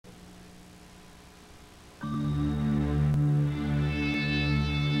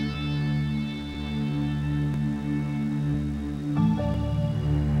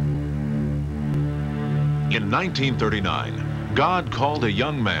1939, God called a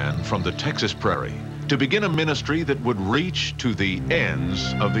young man from the Texas prairie to begin a ministry that would reach to the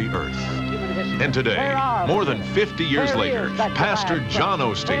ends of the earth. And today, more than 50 years later, Pastor John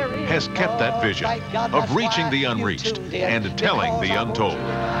Osteen has kept that vision of reaching the unreached and telling the untold,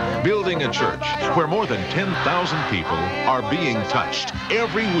 building a church where more than 10,000 people are being touched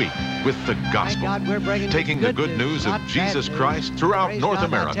every week with the gospel, taking the good news of Jesus Christ throughout North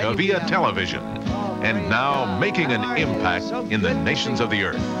America via television, and now making an impact in the nations of the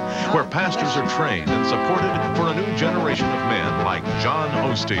earth, where pastors are trained and supported for a new generation of men like John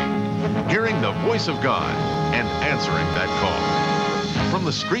Osteen, hearing the voice of God and answering that call. From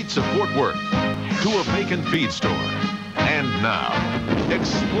the streets of Fort Worth to a vacant feed store, and now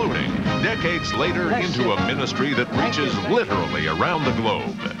exploding decades later into a ministry that reaches literally around the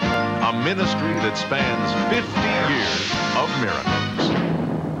globe. A ministry that spans 50 years of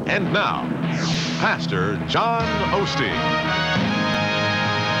miracles. And now, Pastor John Osteen.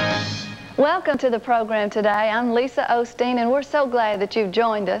 Welcome to the program today. I'm Lisa Osteen, and we're so glad that you've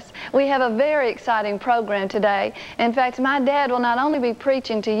joined us. We have a very exciting program today. In fact, my dad will not only be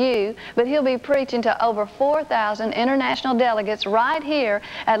preaching to you, but he'll be preaching to over 4,000 international delegates right here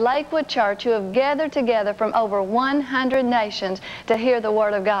at Lakewood Church who have gathered together from over 100 nations to hear the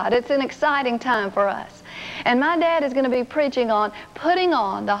Word of God. It's an exciting time for us. And my dad is going to be preaching on putting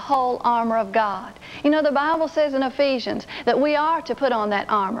on the whole armor of God. You know, the Bible says in Ephesians that we are to put on that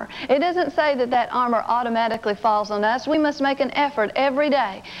armor. It doesn't say that that armor automatically falls on us. We must make an effort every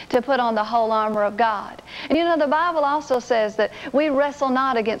day to put on the whole armor of God. And you know, the Bible also says that we wrestle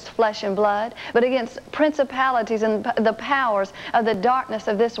not against flesh and blood, but against principalities and the powers of the darkness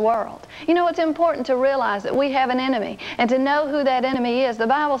of this world. You know, it's important to realize that we have an enemy and to know who that enemy is. The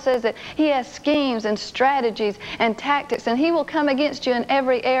Bible says that he has schemes and strategies and tactics, and he will come against you in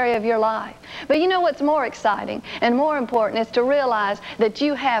every area of your life. But you know what's more exciting and more important is to realize that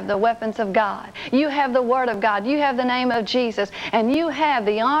you have the weapons of God. You have the Word of God. You have the name of Jesus. And you have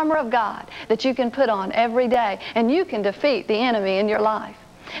the armor of God that you can put on every day. And you can defeat the enemy in your life.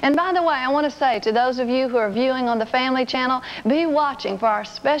 And by the way, I want to say to those of you who are viewing on the Family Channel, be watching for our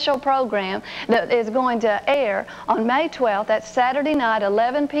special program that is going to air on May 12th. That's Saturday night,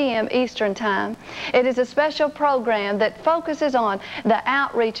 11 p.m. Eastern Time. It is a special program that focuses on the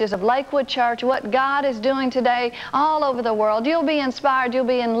outreaches of Lakewood Church, what God is doing today all over the world. You'll be inspired, you'll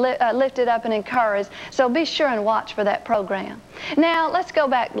be lifted up and encouraged. So be sure and watch for that program. Now, let's go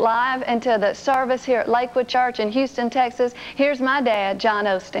back live into the service here at Lakewood Church in Houston, Texas. Here's my dad, John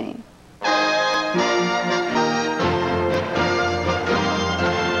Osteen.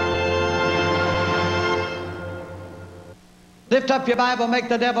 Lift up your Bible, make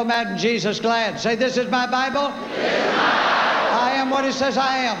the devil mad and Jesus glad. Say, this is my Bible. I am what it says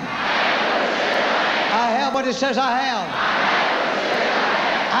I am. I have what it says I have.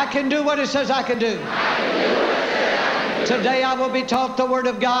 I can do what it says I can do. Today I will be taught the Word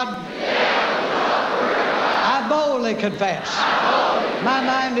of God. I boldly confess. My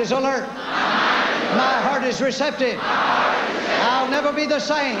mind is alert. My heart is receptive. I'll never be the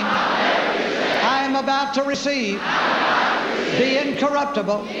same. I am about to receive the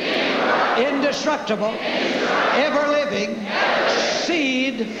incorruptible, indestructible, ever-living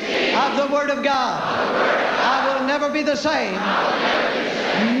seed of the Word of God. I will never be the same.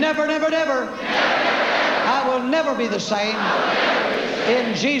 Never, never, never. I will never be the same.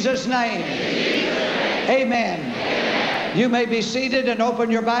 In Jesus' name. Amen. You may be seated and open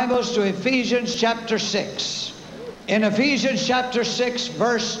your Bibles to Ephesians chapter 6. In Ephesians chapter 6,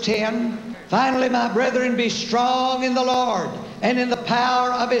 verse 10, finally, my brethren, be strong in the Lord and in the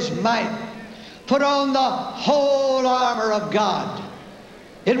power of His might. Put on the whole armor of God.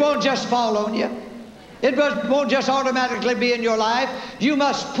 It won't just fall on you. It won't just automatically be in your life. You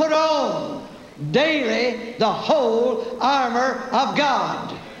must put on daily the whole armor of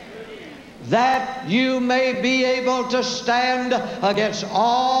God, that you may be able to stand against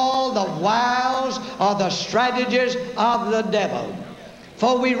all the wiles or the strategies of the devil.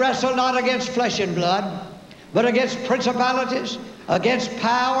 For we wrestle not against flesh and blood, but against principalities, against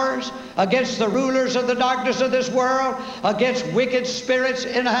powers, against the rulers of the darkness of this world, against wicked spirits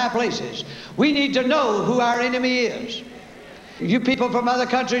in high places. We need to know who our enemy is. You people from other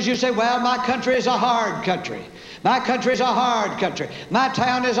countries, you say, well, my country is a hard country. My country is a hard country. My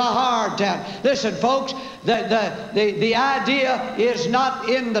town is a hard town. Listen, folks, the idea is not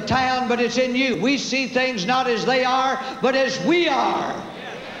in the town, but it's in you. We see things not as they are, but as we are.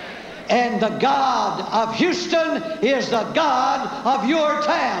 And the God of Houston is the God of your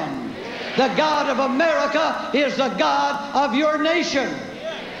town. The God of America is the God of your nation.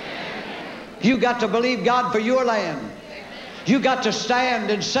 You got to believe God for your land. You got to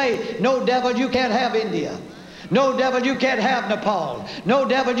stand and say, no devil, you can't have India. No devil, you can't have Nepal. No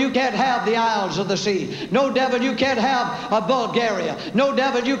devil, you can't have the Isles of the Sea. No devil, you can't have Bulgaria. No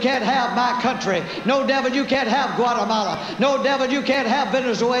devil, you can't have my country. No devil, you can't have Guatemala. No devil, you can't have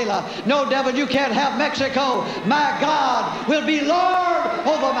Venezuela. No devil, you can't have Mexico. My God will be Lord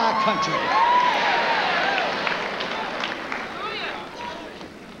over my country.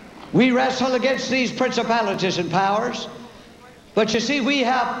 We wrestle against these principalities and powers. But you see, we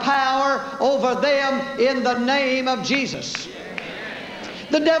have power over them in the name of Jesus.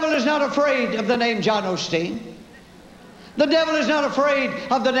 The devil is not afraid of the name John Osteen. The devil is not afraid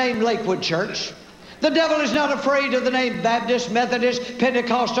of the name Lakewood Church. The devil is not afraid of the name Baptist, Methodist,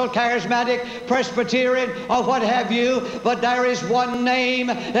 Pentecostal, Charismatic, Presbyterian, or what have you. But there is one name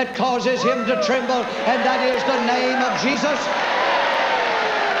that causes him to tremble, and that is the name of Jesus.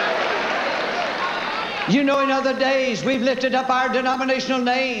 You know, in other days, we've lifted up our denominational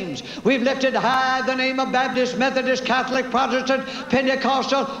names. We've lifted high the name of Baptist, Methodist, Catholic, Protestant,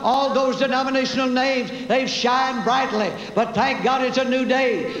 Pentecostal, all those denominational names. They've shined brightly. But thank God it's a new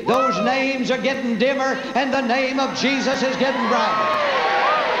day. Those names are getting dimmer, and the name of Jesus is getting brighter.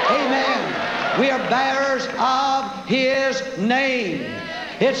 Amen. We are bearers of His name.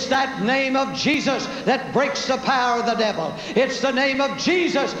 It's that name of Jesus that breaks the power of the devil. It's the name of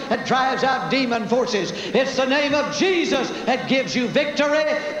Jesus that drives out demon forces. It's the name of Jesus that gives you victory.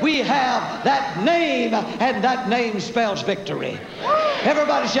 We have that name, and that name spells victory.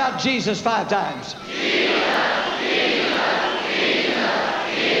 Everybody shout Jesus 5 times. Jesus, Jesus, Jesus,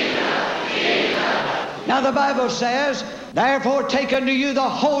 Jesus, Jesus. Now the Bible says, therefore take unto you the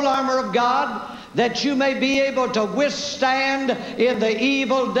whole armor of God, that you may be able to withstand in the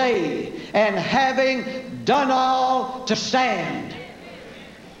evil day, and having done all, to stand.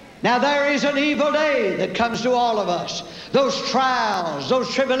 Now there is an evil day that comes to all of us. Those trials,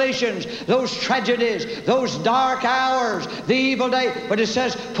 those tribulations, those tragedies, those dark hours, the evil day. But it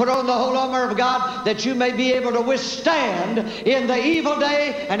says, put on the whole armor of God, that you may be able to withstand in the evil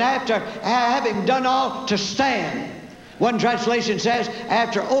day, and after having done all, to stand. One translation says,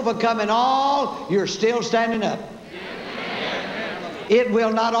 after overcoming all, you're still standing up. It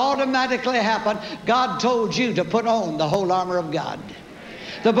will not automatically happen. God told you to put on the whole armor of God.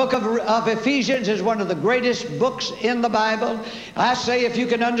 The book of Ephesians is one of the greatest books in the Bible. I say if you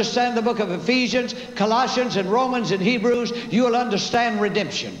can understand the book of Ephesians, Colossians, and Romans, and Hebrews, you will understand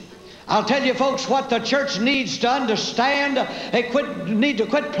redemption. I'll tell you folks what the church needs to understand. They need to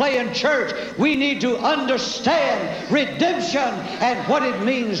quit playing church. We need to understand redemption and what it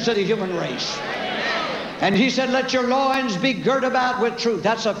means to the human race. And he said, let your loins be girt about with truth.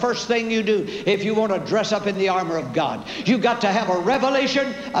 That's the first thing you do if you want to dress up in the armor of God. You've got to have a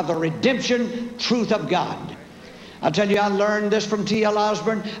revelation of the redemption truth of God. I'll tell you, I learned this from T.L.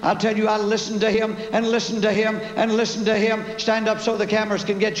 Osborne. I'll tell you, I listened to him and listened to him and listened to him. Stand up so the cameras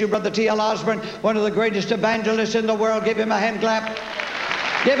can get you, Brother T.L. Osborne, one of the greatest evangelists in the world. Give him a hand clap.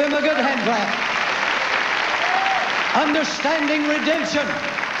 Give him a good hand clap. Understanding redemption.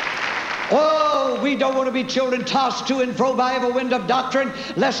 Oh, we don't want to be children tossed to and fro by every wind of doctrine.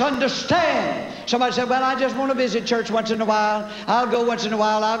 Let's understand. Somebody said, well, I just want to visit church once in a while. I'll go once in a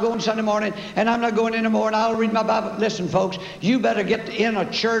while. I'll go on Sunday morning, and I'm not going anymore, and I'll read my Bible. Listen, folks, you better get in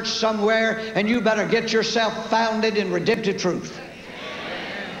a church somewhere, and you better get yourself founded in redemptive truth.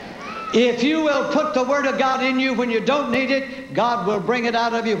 If you will put the Word of God in you when you don't need it, God will bring it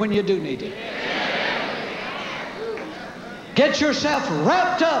out of you when you do need it. Get yourself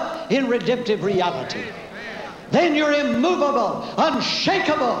wrapped up in redemptive reality. Then you're immovable,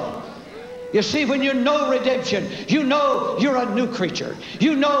 unshakable. You see, when you know redemption, you know you're a new creature.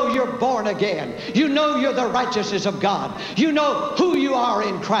 You know you're born again. You know you're the righteousness of God. You know who you are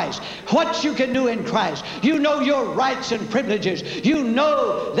in Christ, what you can do in Christ. You know your rights and privileges. You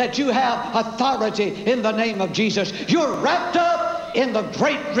know that you have authority in the name of Jesus. You're wrapped up in the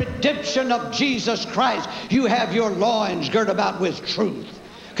great redemption of Jesus Christ. You have your loins girt about with truth.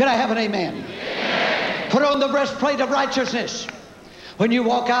 Could I have an amen? Amen. Put on the breastplate of righteousness. When you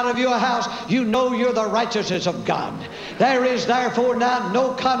walk out of your house, you know you're the righteousness of God. There is therefore now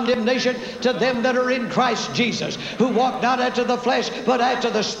no condemnation to them that are in Christ Jesus, who walk not after the flesh, but after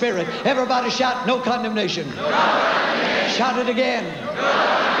the Spirit. Everybody shout, no condemnation. No condemnation. Shout it again. No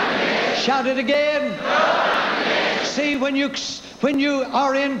condemnation. Shout it again. No. See, when you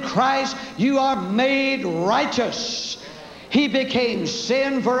are in Christ, you are made righteous. He became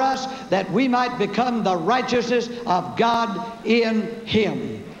sin for us that we might become the righteousness of God in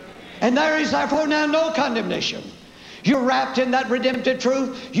Him. And there is therefore now no condemnation. You're wrapped in that redemptive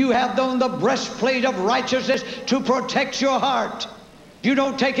truth. You have on the breastplate of righteousness to protect your heart. You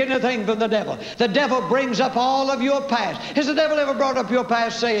don't take anything from the devil. The devil brings up all of your past. Has the devil ever brought up your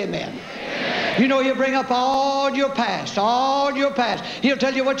past? Say amen. You know, he'll bring up all your past, all your past. He'll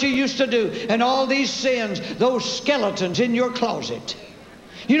tell you what you used to do and all these sins, those skeletons in your closet.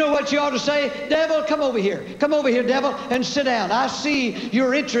 You know what you ought to say? Devil, come over here. Come over here, devil, and sit down. I see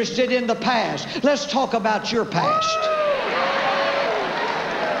you're interested in the past. Let's talk about your past.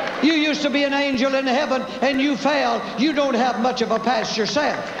 You used to be an angel in heaven and you fell. You don't have much of a past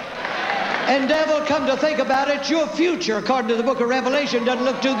yourself. And devil, come to think about it, your future, according to the book of Revelation, doesn't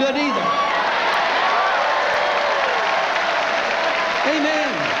look too good either. Amen.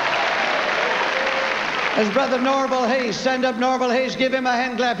 As Brother Norval Hayes, stand up, Norval Hayes, give him a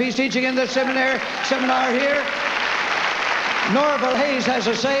hand clap. He's teaching in the seminar here. Norval Hayes has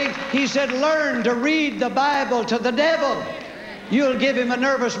a saying. He said, learn to read the Bible to the devil. You'll give him a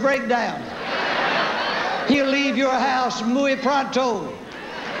nervous breakdown. He'll leave your house muy pronto.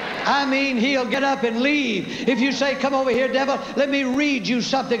 I mean, he'll get up and leave. If you say, come over here, devil, let me read you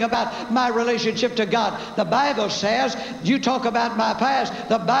something about my relationship to God. The Bible says, you talk about my past,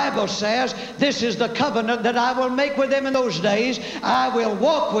 the Bible says, this is the covenant that I will make with them in those days. I will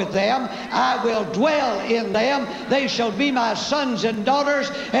walk with them. I will dwell in them. They shall be my sons and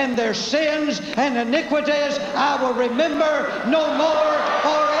daughters, and their sins and iniquities I will remember no more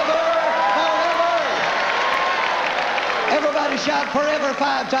forever. Everybody shout forever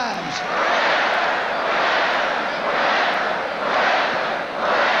 5 times.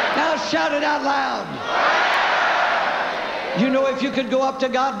 Now shout it out loud. You know, if you could go up to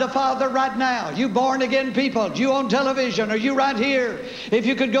God the Father right now, you born again people, you on television or you right here, if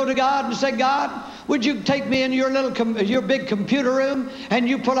you could go to God and say, God, would you take me in your your big computer room and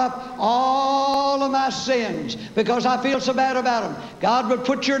you pull up all of my sins because I feel so bad about them. God would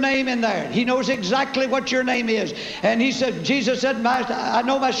put your name in there. He knows exactly what your name is. And he said, Jesus said, I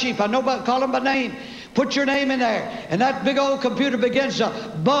know my sheep. Call them by name. Put your name in there. And that big old computer begins to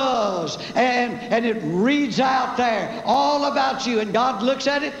buzz and it reads out there all about you. And God looks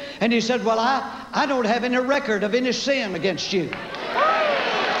at it and he said, well, I don't have any record of any sin against you.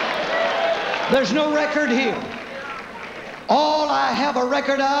 There's no record here. All I have a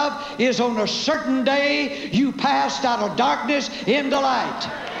record of is on a certain day you passed out of darkness into light.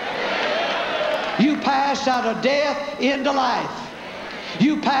 You passed out of death into life.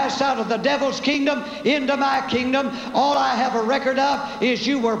 You passed out of the devil's kingdom into my kingdom. All I have a record of is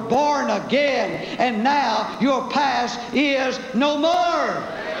you were born again, and now your past is no more.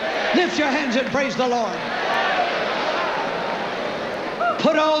 Lift your hands and praise the Lord.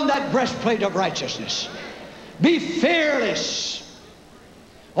 Put on that breastplate of righteousness. Be fearless.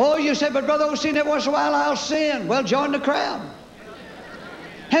 Oh, you said, but Brother Osteen, every once in a while I'll sin. Well, join the crowd.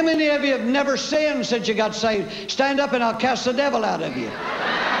 How many of you have never sinned since you got saved? Stand up and I'll cast the devil out of you.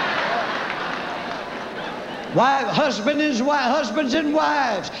 Husbands and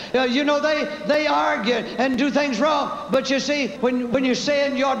wives, you know, they argue and do things wrong. But you see, when you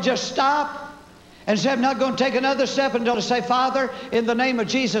sin, you ought to just stop and say, I'm not going to take another step until I say, Father, in the name of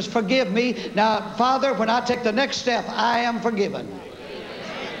Jesus, forgive me. Now, Father, when I take the next step, I am forgiven.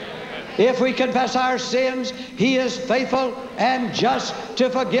 If we confess our sins, He is faithful and just to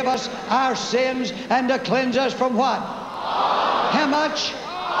forgive us our sins and to cleanse us from what? How much?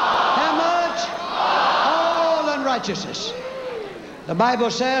 How much? All unrighteousness. The Bible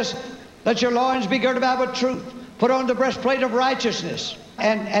says, let your loins be girded about with truth. Put on the breastplate of righteousness.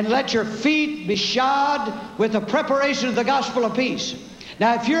 And let your feet be shod with the preparation of the gospel of peace.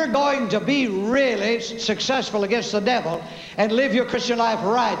 Now, if you're going to be really successful against the devil and live your Christian life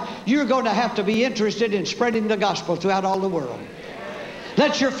right, you're going to have to be interested in spreading the gospel throughout all the world.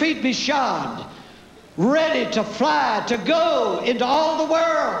 Let your feet be shod, ready to fly, to go into all the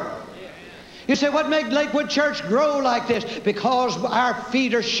world. You say, what made Lakewood Church grow like this? Because our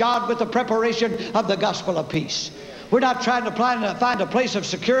feet are shod with the preparation of the gospel of peace. We're not trying to find a place of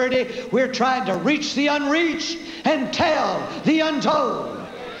security. We're trying to reach the unreached and tell the untold.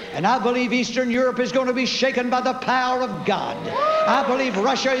 And I believe Eastern Europe is going to be shaken by the power of God. I believe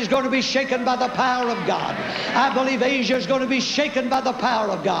Russia is going to be shaken by the power of God. I believe Asia is going to be shaken by the power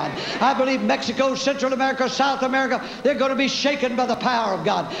of God. I believe Mexico, Central America, South America, they're going to be shaken by the power of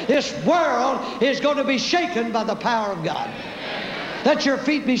God. This world is going to be shaken by the power of God. Let your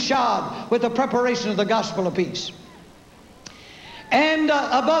feet be shod with the preparation of the gospel of peace. And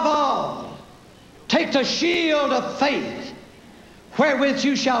above all, take the shield of faith, wherewith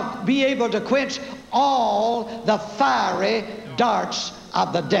you shall be able to quench all the fiery darts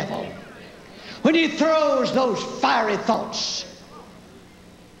of the devil. when he throws those fiery thoughts.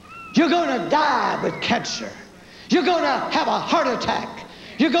 You're going to die with cancer. You're going to have a heart attack.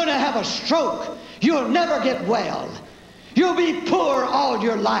 You're going to have a stroke. You'll never get well. You'll be poor all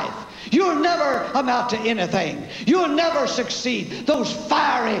your life. You'll never amount to anything. You'll never succeed. Those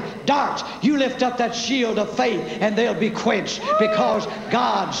fiery darts, you lift up that shield of faith and they'll be quenched, because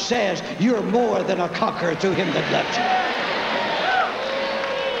God says you're more than a conqueror through him that loves you.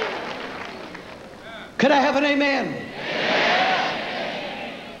 Could I have an amen?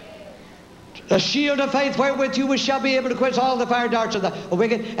 The shield of faith wherewith you shall be able to quench all the fiery darts of the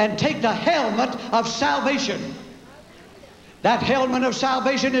wicked, and take the helmet of salvation. That helmet of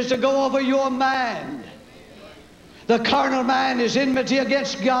salvation is to go over your mind. The carnal mind is enmity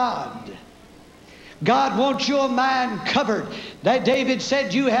against God. God wants your mind covered. That David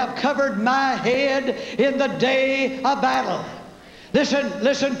said, you have covered my head in the day of battle.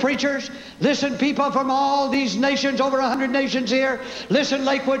 Listen, preachers. Listen, people from all these nations, over 100 nations here. Listen,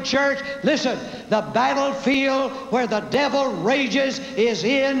 Lakewood Church. Listen, the battlefield where the devil rages is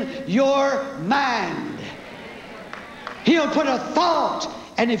in your mind. He'll put a thought,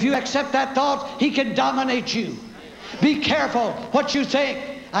 and if you accept that thought, he can dominate you. Be careful what you think.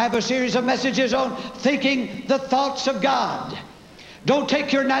 I have a series of messages on thinking the thoughts of God. Don't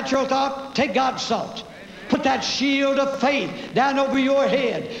take your natural thought, take God's thought. Put that shield of faith down over your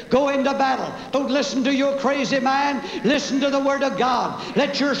head. Go into battle. Don't listen to your crazy mind. Listen to the Word of God.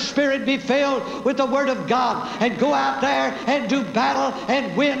 Let your spirit be filled with the Word of God, and go out there and do battle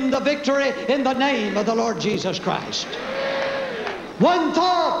and win the victory in the name of the Lord Jesus Christ. One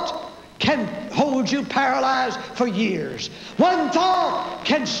thought can hold you paralyzed for years. One thought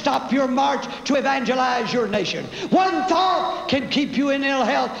can stop your march to evangelize your nation. One thought can keep you in ill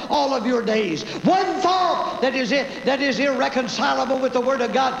health all of your days. One thought that is irreconcilable with the Word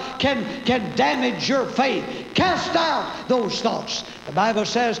of God can damage your faith. Cast out those thoughts. The Bible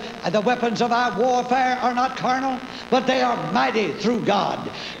says the weapons of our warfare are not carnal, but they are mighty through God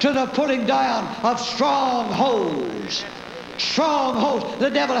to the pulling down of strongholds. Strongholds.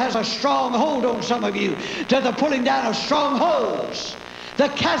 The devil has a stronghold on some of you, to the pulling down of strongholds, the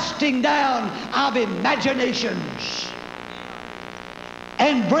casting down of imaginations,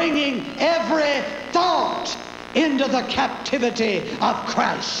 and bringing every thought into the captivity of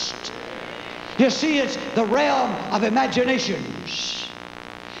Christ. You see, it's the realm of imaginations.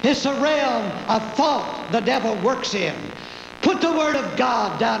 It's the realm of thought the devil works in. Put the Word of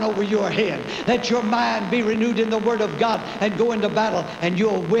God down over your head. Let your mind be renewed in the Word of God, and go into battle, and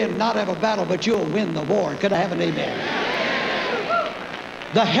you'll win. Not have a battle, but you'll win the war. Could I have an amen?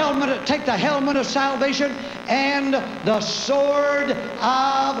 The helmet, take the helmet of salvation and the sword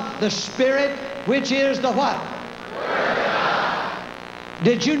of the Spirit, which is the what? Word of God.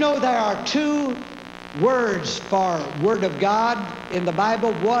 Did you know there are two words for Word of God in the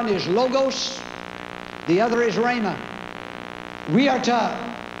Bible? One is logos, the other is rhema. We are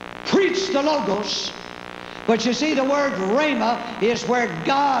to preach the logos, but you see, the word rhema is where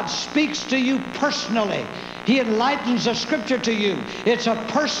God speaks to you personally. He enlightens the Scripture to you. It's a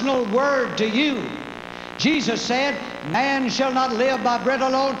personal word to you. Jesus said, man shall not live by bread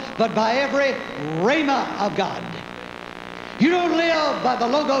alone, but by every rhema of God. You don't live by the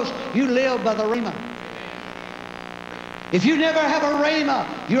logos, you live by the rhema. If you never have a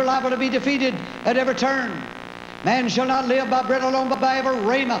rhema, you're liable to be defeated at every turn. Man shall not live by bread alone, but by every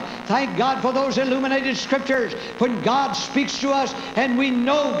rhema. Thank God for those illuminated Scriptures when God speaks to us and we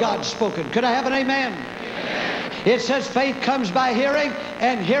know God's spoken. Could I have an amen? Amen. It says faith comes by hearing,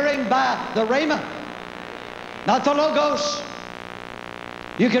 and hearing by the rhema, not the logos.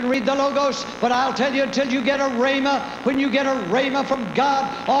 You can read the logos, but I'll tell you, until you get a rhema, when you get a rhema from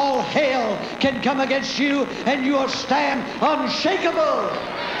God, all hell can come against you and you'll stand unshakable.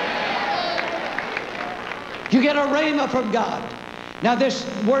 You get a rhema from God. Now this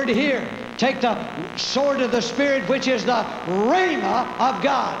word here, take the sword of the Spirit, which is the rhema of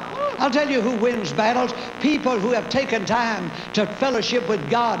God. I'll tell you who wins battles. People who have taken time to fellowship with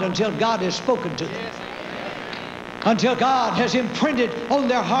God until God has spoken to them. Until God has imprinted on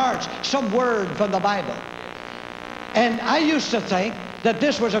their hearts some word from the Bible. And I used to think that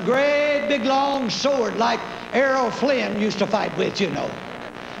this was a great big long sword like Errol Flynn used to fight with, you know.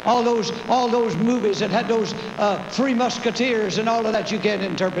 All those movies that had those Three Musketeers and all of that. You can't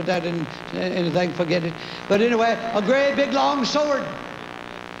interpret that in anything, forget it. But anyway, a great big long sword.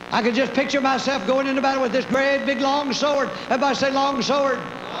 I could just picture myself going into battle with this great big long sword. Everybody say long sword.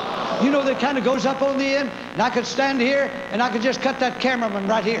 You know, that kind of goes up on the end, and I could stand here and I could just cut that cameraman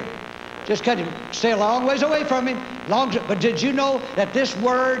right here. Just cut him. Stay a long ways away from him. But did you know that this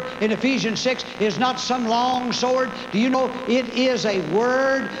word in Ephesians 6 is not some long sword? Do you know it is a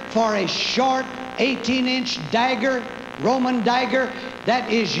word for a short 18-inch dagger, Roman dagger,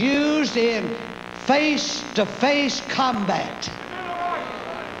 that is used in face-to-face combat?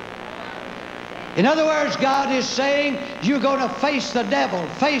 In other words, God is saying you're going to face the devil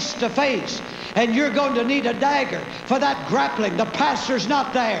face to face. And you're going to need a dagger for that grappling. The pastor's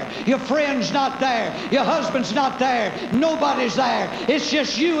not there. Your friend's not there. Your husband's not there. Nobody's there. It's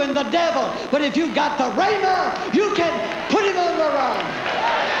just you and the devil. But if you've got the rhema, you can put him on the run.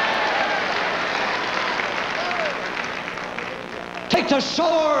 Take the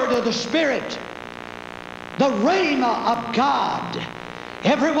sword of the Spirit, the rhema of God.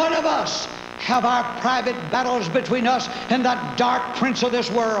 Every one of us have our private battles between us and that dark prince of this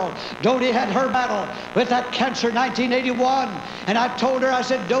world. Dodie had her battle with that cancer in 1981. And I told her, I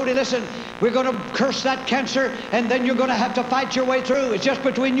said, Dodie, listen, we're going to curse that cancer and then you're going to have to fight your way through. It's just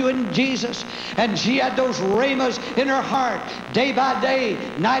between you and Jesus. And she had those rhemas in her heart, day by day,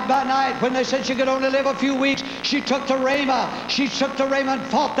 night by night. When they said she could only live a few weeks, she took the rhema. She took the rhema and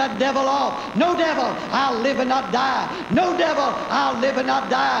fought that devil off. No devil, I'll live and not die. No devil, I'll live and not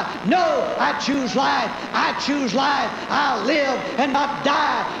die. No, I choose life. I choose life. I'll live and not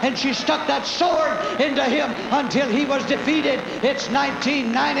die. And she stuck that sword into him until he was defeated. It's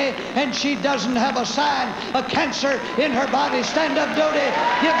 1990 and she doesn't have a sign of cancer in her body. Stand up, Dodie.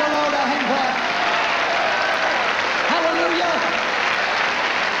 Give the Lord a hand clap. Hallelujah.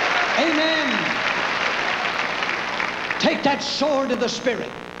 Amen. Take that sword of the Spirit.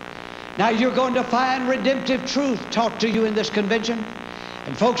 Now you're going to find redemptive truth taught to you in this convention.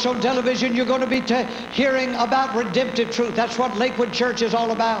 And folks on television, you're going to be hearing about redemptive truth. That's what Lakewood Church is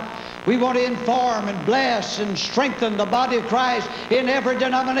all about. We want to inform and bless and strengthen the body of Christ in every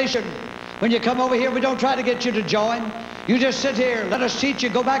denomination. When you come over here, we don't try to get you to join. You just sit here. Let us teach you.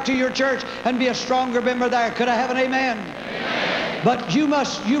 Go back to your church and be a stronger member there. Could I have an amen? Amen. But you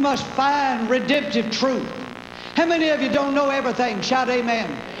must find redemptive truth. How many of you don't know everything? Shout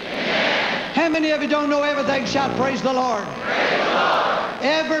amen. Amen. How many of you don't know everything? Shout praise the Lord. Praise the Lord.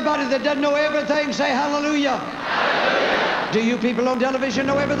 Everybody that doesn't know everything, say hallelujah. Hallelujah. Do you people on television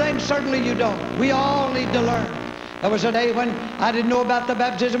know everything? Certainly you don't. We all need to learn. There was a day when I didn't know about the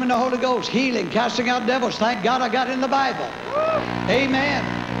baptism in the Holy Ghost, healing, casting out devils. Thank God I got it in the Bible.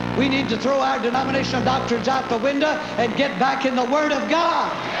 Amen. We need to throw our denominational doctrines out the window and get back in the Word of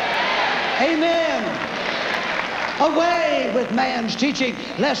God. Amen. Away with man's teaching.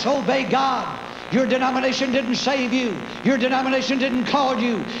 Let's obey God. Your denomination didn't save you. Your denomination didn't call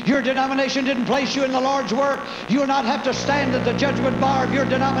you. Your denomination didn't place you in the Lord's work. You'll not have to stand at the judgment bar of your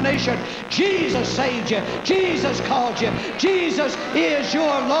denomination. Jesus saved you. Jesus called you. Jesus is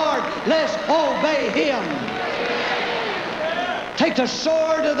your Lord. Let's obey Him. Take the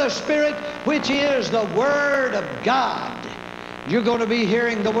sword of the Spirit, which is the Word of God. You're going to be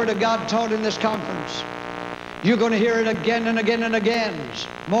hearing the Word of God taught in this conference. You're going to hear it again and again and again,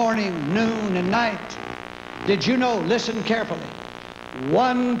 morning, noon, and night. Did you know, listen carefully,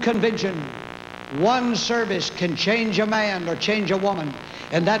 one convention, one service can change a man or change a woman,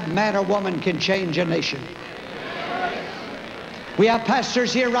 and that man or woman can change a nation. We have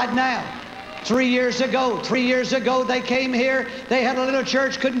pastors here right now. 3 years ago, they came here. They had a little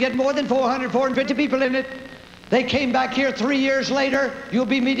church, couldn't get more than 450 people in it. They came back here 3 years later. You'll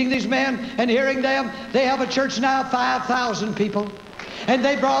be meeting these men and hearing them. They have a church now, 5,000 people. And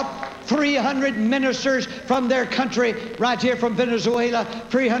they brought 300 ministers from their country, right here from Venezuela,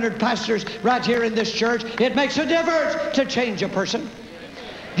 300 pastors right here in this church. It makes a difference to change a person.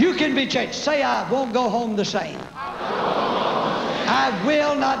 You can be changed. Say, I won't go home the same. I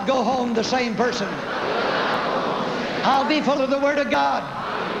will not go home the same person. I'll be full of the Word of God.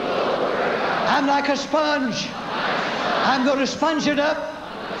 I'm like a sponge. I'm going to sponge it up.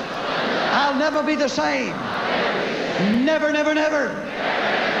 I'll never be the same. Never, never, never.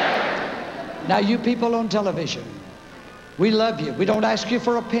 Now, you people on television, we love you. We don't ask you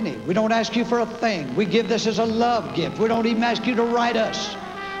for a penny. We don't ask you for a thing. We give this as a love gift. We don't even ask you to write us.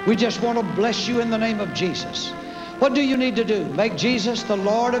 We just want to bless you in the name of Jesus. What do you need to do? Make Jesus the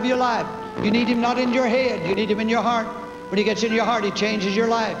Lord of your life. You need Him not in your head. You need Him in your heart. When He gets in your heart, He changes your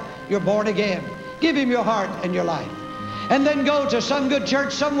life. You're born again. Give Him your heart and your life. And then go to some good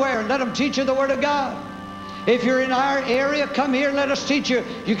church somewhere and let them teach you the Word of God. If you're in our area, come here and let us teach you.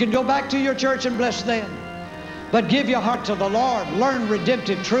 You can go back to your church and bless them. But give your heart to the Lord. Learn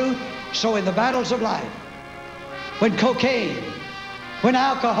redemptive truth. So in the battles of life, when cocaine, when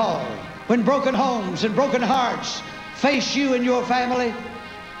alcohol, when broken homes and broken hearts face you and your family,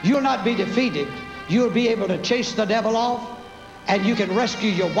 You'll not be defeated. You'll be able to chase the devil off, and you can rescue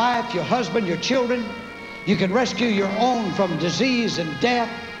your wife, your husband, your children. You can rescue your own from disease and death,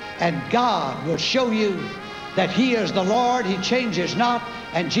 and God will show you that He is the Lord. He changes not,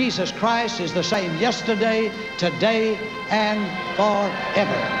 and Jesus Christ is the same yesterday, today, and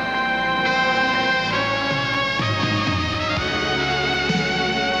forever.